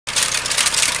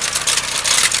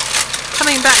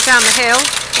coming back down the hill.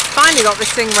 Finally got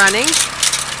this thing running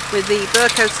with the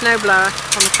Berco snowblower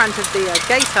on the front of the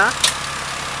Gator.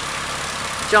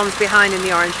 John's behind in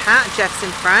the orange hat, Jeff's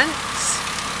in front.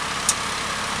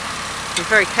 Be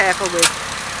very careful with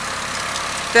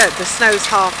the snow's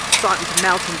half starting to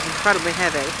melt and it's incredibly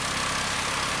heavy.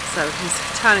 So he's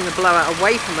turning the blower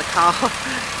away from the car,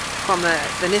 from the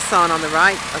Nissan on the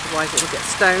right, otherwise it will get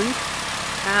stoned.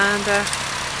 And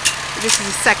this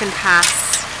is the second pass.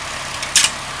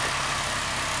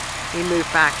 We move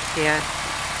back here.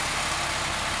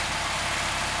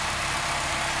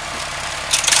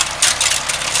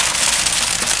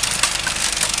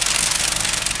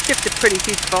 Shift a pretty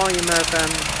huge volume of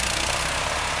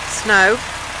snow,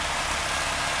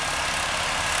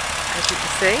 as you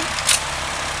can see.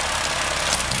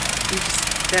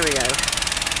 There we go.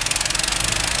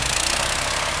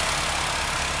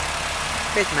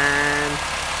 Good man.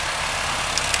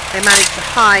 They managed to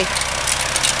high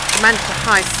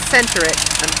center it,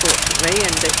 unfortunately,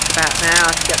 and it's about now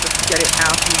to get it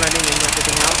out and running and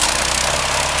everything else.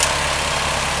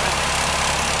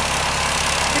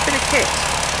 Good bit of kit.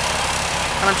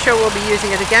 And I'm sure we'll be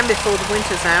using it again before the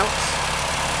winter's out,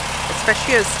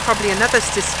 especially as probably another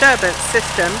disturbance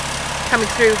system coming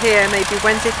through here maybe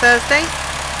Wednesday, Thursday,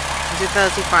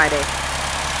 Friday.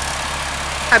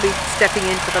 I'll be stepping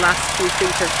in for the last few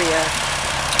feet of the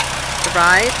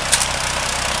ride.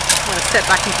 I'm going to step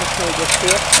back into the snow just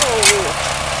here. Oh.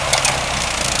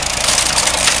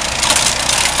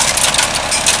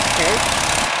 Okay.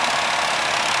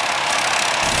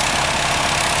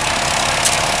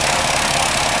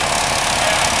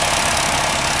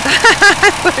 I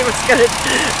thought it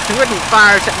wouldn't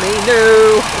fire it at me,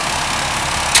 no.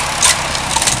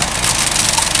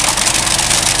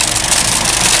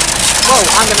 Whoa,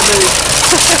 I'm going to move.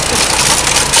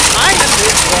 I'm going to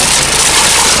move here.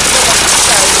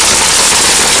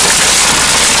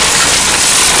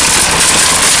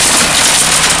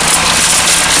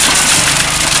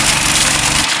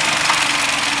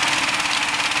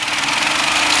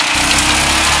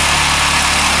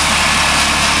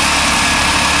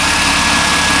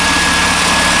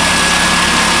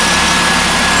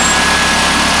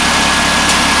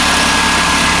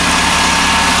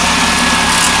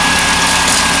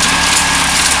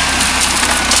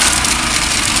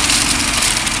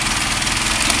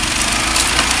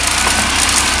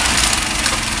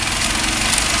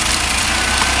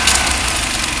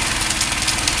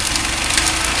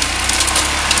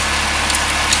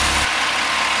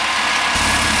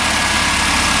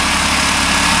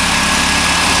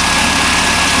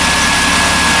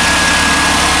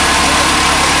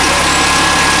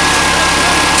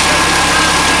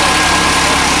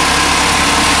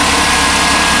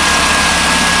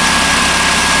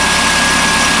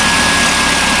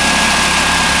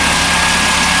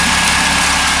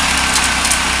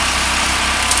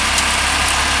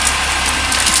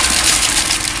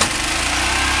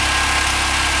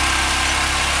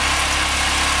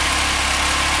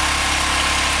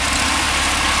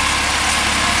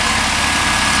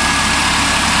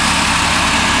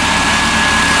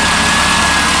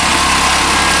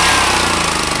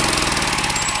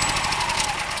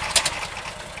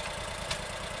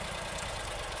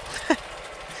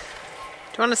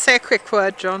 Do you want to say a quick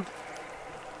word, John?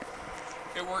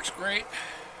 It works great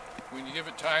when you give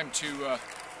it time to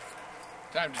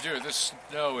do it. This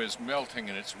snow is melting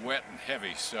and it's wet and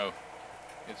heavy, so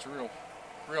it's a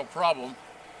real problem.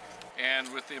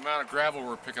 And with the amount of gravel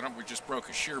we're picking up, we just broke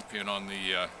a shear pin on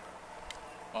the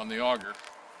auger,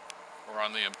 or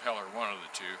on the impeller, one of the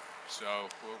two. So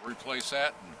we'll replace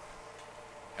that and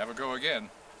have a go again.